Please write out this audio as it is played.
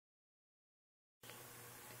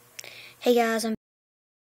Hey guys, I'm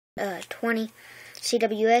 20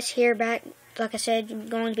 CWS here, back. Like I said, I'm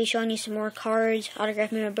going to be showing you some more cards,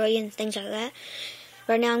 autograph memorabilia, and things like that.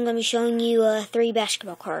 Right now I'm going to be showing you 3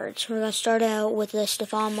 basketball cards. We're going to start out with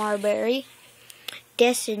the Marbury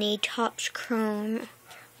Destiny Topps Chrome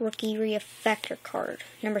Rookie Refractor card.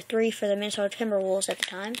 Number 3 for the Minnesota Timberwolves at the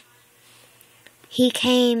time. He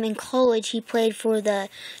came in college, he played for the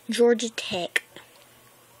Georgia Tech.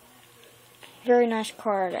 Very nice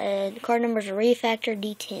card. The card number is a Refractor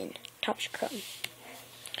D10. Topps Chrome.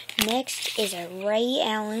 Next is a Ray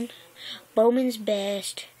Allen Bowman's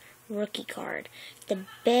Best rookie card. The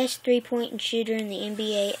best three-point shooter in the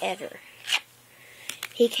NBA ever.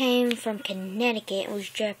 He came from Connecticut and was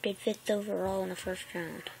drafted 5th overall in the first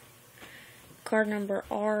round. Card number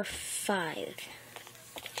R5.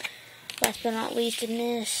 Last but not least in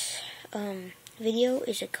this video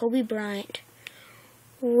is a Kobe Bryant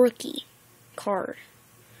rookie card.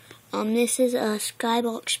 This is a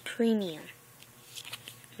Skybox Premium.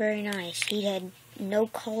 Very nice. He had no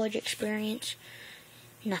college experience.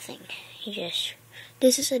 Nothing.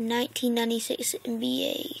 This is a 1996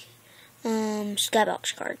 NBA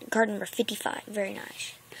Skybox card. Card number 55. Very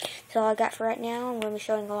nice. That's all I got for right now. I'm going to be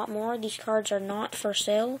showing a lot more. These cards are not for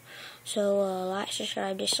sale. So like,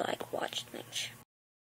 subscribe, dislike, watch. Thanks.